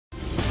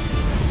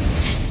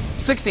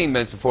16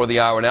 minutes before the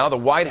hour now, the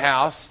White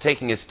House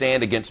taking a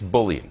stand against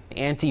bullying.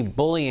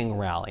 Anti-bullying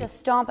rally. To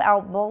stomp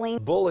out bullying.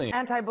 Bullying.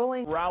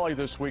 Anti-bullying. Rally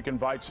this week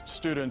invites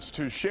students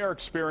to share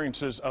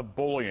experiences of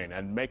bullying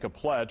and make a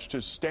pledge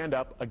to stand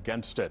up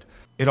against it.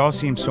 It all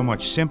seemed so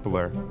much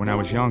simpler when I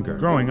was younger.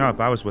 Growing up,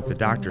 I was what the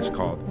doctors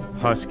called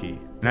husky.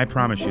 And I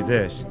promise you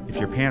this, if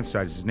your pant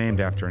size is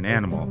named after an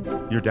animal,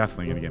 you're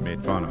definitely going to get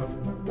made fun of.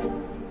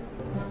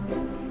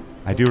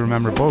 I do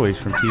remember bullies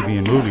from TV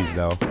and movies,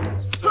 though.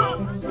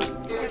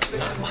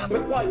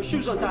 Your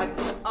shoes untied.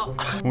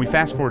 When we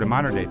fast forward to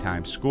modern day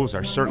times, schools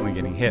are certainly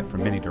getting hit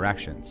from many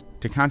directions.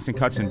 To constant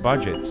cuts in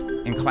budgets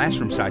and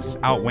classroom sizes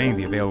outweighing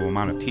the available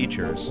amount of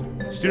teachers,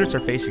 students are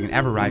facing an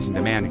ever-rising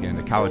demand to get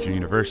into college and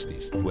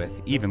universities,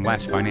 with even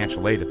less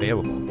financial aid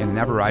available and an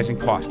ever-rising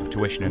cost of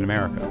tuition in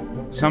America.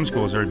 Some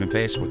schools are even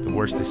faced with the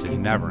worst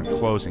decision ever in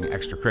closing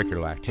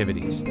extracurricular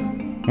activities.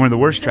 One of the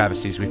worst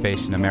travesties we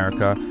face in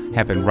America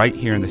happened right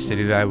here in the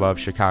city that I love,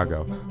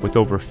 Chicago, with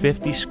over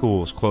 50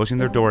 schools closing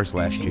their doors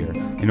last year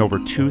and over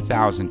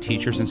 2,000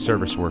 teachers and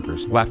service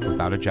workers left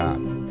without a job.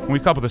 When we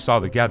couple this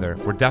all together,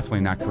 we're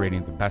definitely not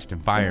creating the best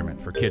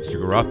environment for kids to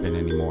grow up in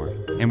anymore.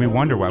 And we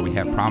wonder why we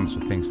have problems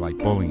with things like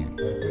bullying.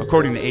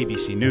 According to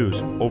ABC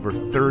News, over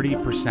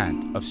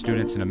 30% of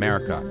students in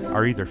America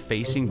are either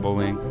facing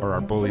bullying or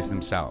are bullies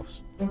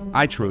themselves.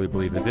 I truly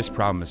believe that this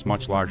problem is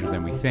much larger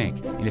than we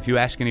think, and if you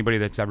ask anybody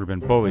that's ever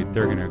been bullied,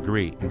 they're going to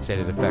agree and say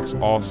that it affects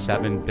all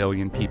 7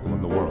 billion people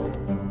in the world.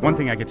 One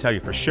thing I can tell you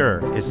for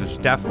sure is there's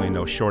definitely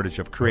no shortage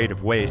of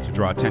creative ways to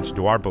draw attention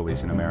to our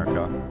bullies in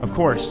America. Of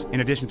course, in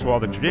addition to all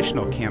the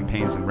traditional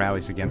campaigns and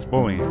rallies against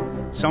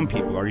bullying, some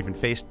people are even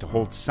faced to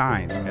hold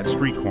signs at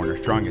street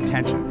corners drawing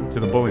attention to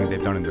the bullying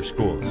they've done in their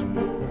schools.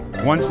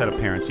 One set of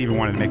parents even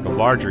wanted to make a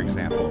larger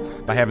example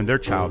by having their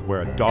child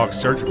wear a dog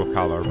surgical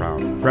collar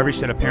around. For every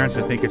set of parents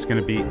that think it's going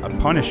to be a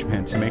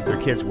punishment to make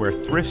their kids wear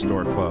thrift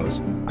store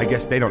clothes, I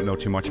guess they don't know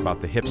too much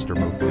about the hipster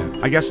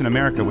movement. I guess in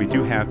America we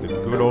do have the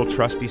good old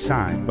trusty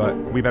sign, but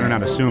we better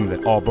not assume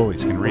that all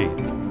bullies can read.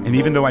 And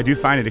even though I do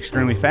find it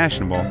extremely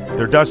fashionable,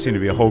 there does seem to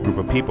be a whole group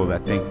of people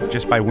that think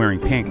just by wearing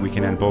pink we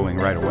can end bullying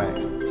right away.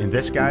 And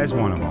this guy is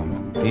one of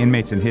them. The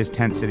inmates in his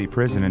tent city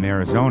prison in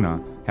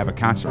Arizona have a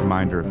constant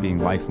reminder of being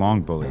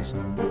lifelong bullies.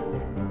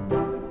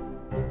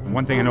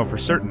 One thing I know for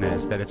certain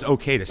is that it's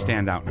okay to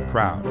stand out in a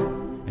crowd.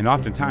 And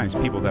oftentimes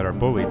people that are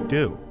bullied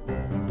do.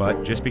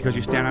 But just because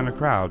you stand out in a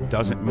crowd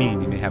doesn't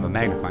mean you need to have a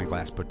magnifying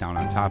glass put down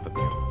on top of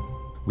you.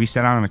 We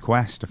set out on a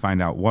quest to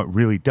find out what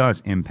really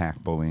does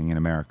impact bullying in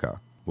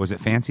America. Was it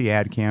fancy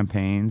ad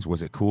campaigns?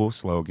 Was it cool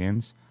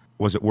slogans?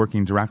 Was it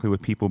working directly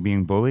with people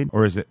being bullied?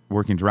 Or is it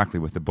working directly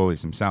with the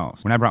bullies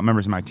themselves? When I brought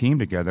members of my team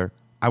together,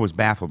 I was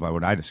baffled by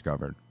what I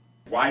discovered.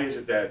 Why is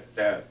it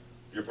that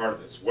you're part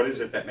of this? What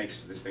is it that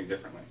makes this thing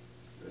differently?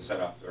 The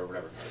setup or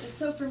whatever.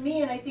 So for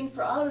me, and I think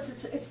for all of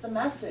us, it's the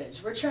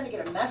message. We're trying to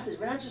get a message.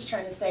 We're not just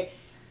trying to say,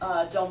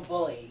 don't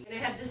bully. And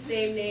I had the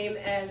same name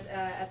as,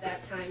 at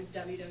that time,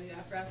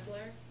 WWF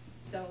wrestler.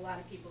 So a lot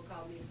of people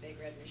called me the Big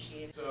Red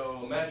Machine.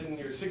 So imagine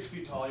you're 6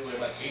 feet tall, you weigh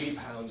about 80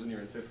 pounds, and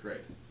you're in 5th grade.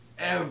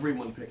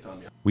 Everyone picked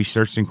on me. We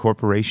searched in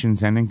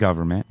corporations and in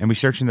government, and we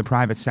searched in the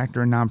private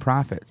sector and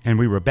nonprofits. And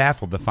we were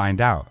baffled to find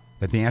out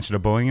that the answer to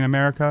bullying in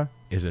America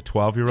is a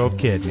 12-year-old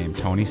kid named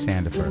Tony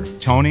Sandifer.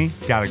 Tony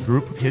got a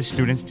group of his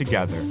students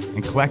together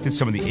and collected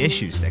some of the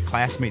issues that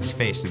classmates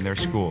faced in their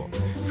school,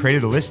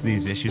 created a list of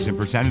these issues, and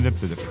presented them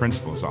to the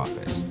principal's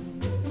office.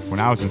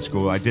 When I was in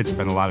school, I did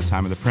spend a lot of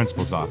time in the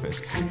principal's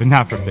office, but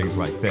not for things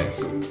like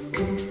this.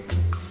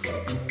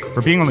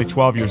 For being only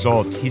 12 years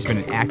old, he's been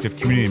an active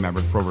community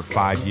member for over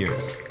 5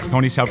 years.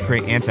 Tony's helped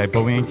create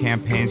anti-bullying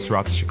campaigns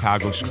throughout the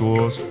Chicago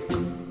schools.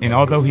 And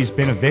although he's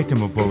been a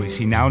victim of bullies,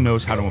 he now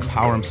knows how to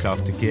empower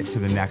himself to get to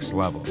the next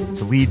level,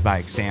 to lead by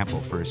example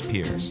for his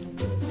peers.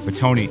 But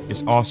Tony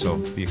is also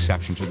the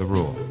exception to the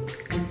rule.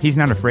 He's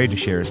not afraid to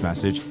share his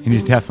message, and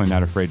he's definitely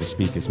not afraid to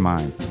speak his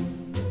mind.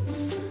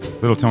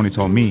 Little Tony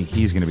told me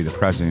he's going to be the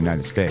President of the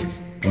United States.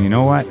 And you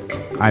know what?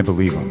 I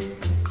believe him.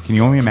 Can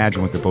you only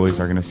imagine what the bullies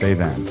are going to say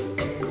then?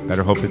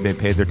 Better hope that they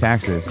paid their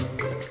taxes.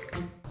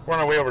 We're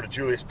on our way over to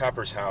Julius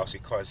Peppers' house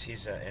because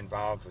he's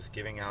involved with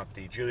giving out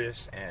the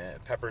Julius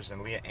Peppers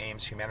and Leah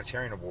Ames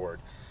Humanitarian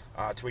Award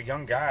to a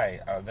young guy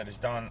that has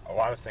done a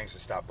lot of things to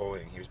stop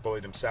bullying. He was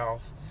bullied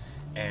himself,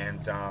 and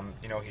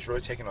he's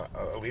really taken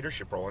a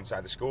leadership role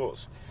inside the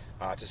schools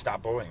to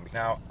stop bullying.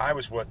 Now, I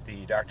was what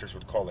the doctors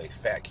would call a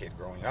fat kid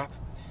growing up,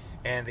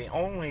 and the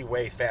only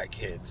way fat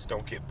kids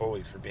don't get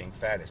bullied for being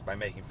fat is by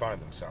making fun of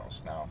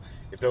themselves. Now,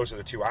 if those are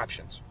the two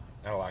options,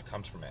 not a lot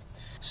comes from it.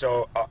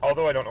 So,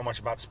 although I don't know much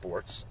about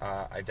sports,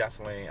 I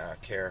definitely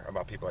care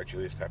about people like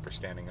Julius Peppers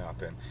standing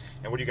up. And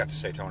what do you got to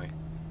say, Tony?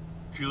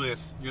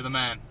 Julius, you're the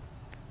man.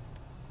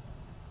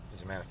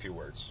 He's a man of few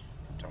words.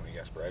 Tony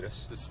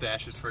Gaspariatis. This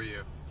stash is for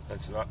you.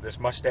 This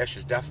mustache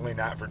is definitely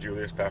not for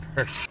Julius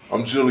Peppers.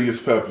 I'm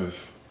Julius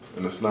Peppers,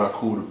 and it's not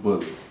cool to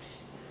bully.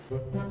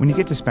 When you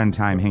get to spend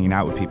time hanging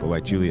out with people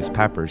like Julius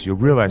Peppers, you'll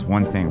realize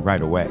one thing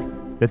right away,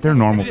 that they're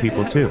normal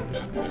people too.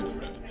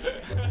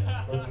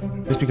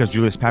 Just because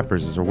Julius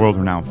Peppers is a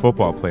world-renowned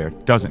football player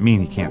doesn't mean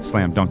he can't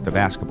slam dunk the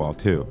basketball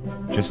too.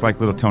 Just like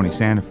little Tony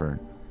Sandifer.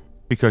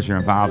 Because you're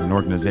involved in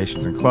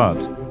organizations and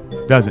clubs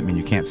doesn't mean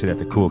you can't sit at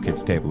the cool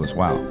kids table as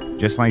well.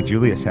 Just like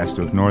Julius has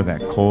to ignore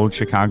that cold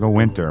Chicago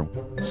winter,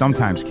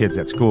 sometimes kids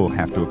at school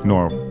have to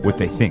ignore what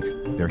they think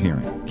they're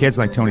hearing. Kids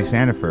like Tony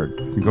Sandifer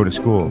can go to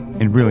school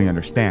and really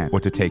understand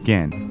what to take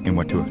in and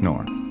what to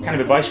ignore. What kind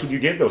of advice would you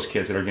give those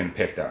kids that are getting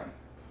picked on?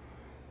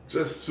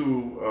 Just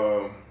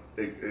to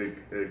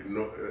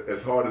ignore,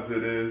 as hard as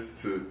it is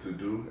to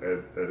do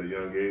at a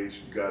young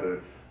age, you gotta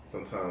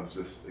sometimes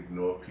just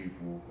ignore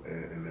people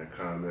and their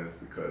comments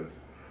because,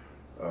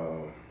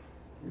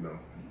 you know,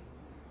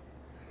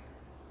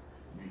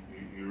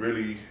 it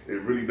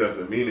really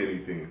doesn't mean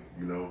anything.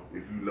 You know,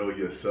 if you know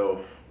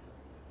yourself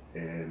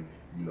and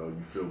you know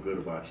you feel good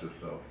about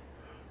yourself,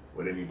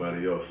 what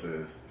anybody else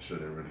says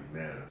shouldn't really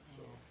matter.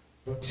 So.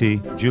 See,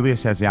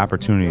 Julius has the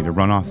opportunity to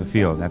run off the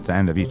field at the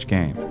end of each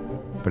game,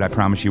 but I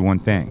promise you one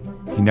thing: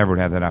 he never would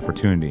have that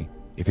opportunity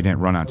if he didn't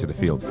run onto the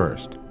field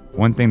first.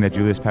 One thing that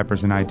Julius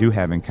Peppers and I do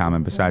have in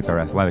common besides our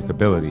athletic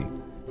ability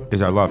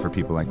is our love for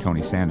people like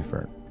Tony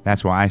Sandifer.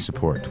 That's why I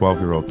support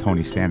 12-year-old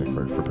Tony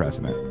Sandifer for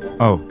president.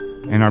 Oh,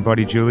 and our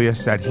buddy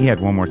Julius said he had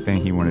one more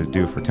thing he wanted to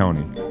do for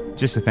Tony,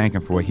 just to thank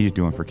him for what he's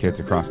doing for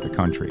kids across the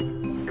country.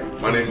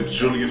 My name is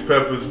Julius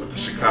Peppers with the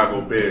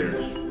Chicago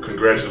Bears.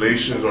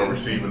 Congratulations on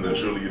receiving the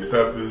Julius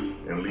Peppers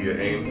and Leah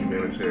Aim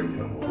Humanitarian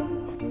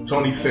Award.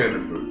 Tony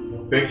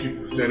Sandifer, thank you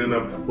for standing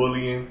up to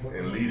bullying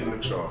and leading the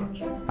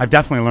charge. I've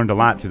definitely learned a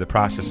lot through the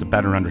process of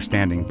better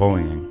understanding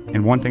bullying.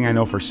 And one thing I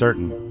know for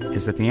certain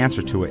is that the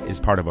answer to it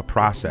is part of a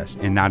process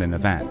and not an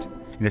event.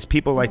 And it's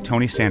people like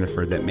Tony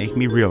Sandifer that make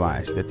me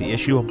realize that the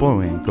issue of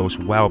bullying goes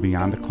well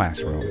beyond the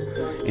classroom,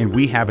 and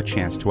we have a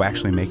chance to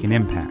actually make an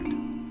impact.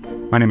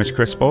 My name is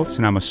Foltz,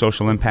 and I'm a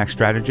social impact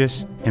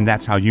strategist, and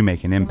that's how you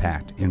make an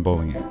impact in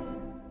bullying.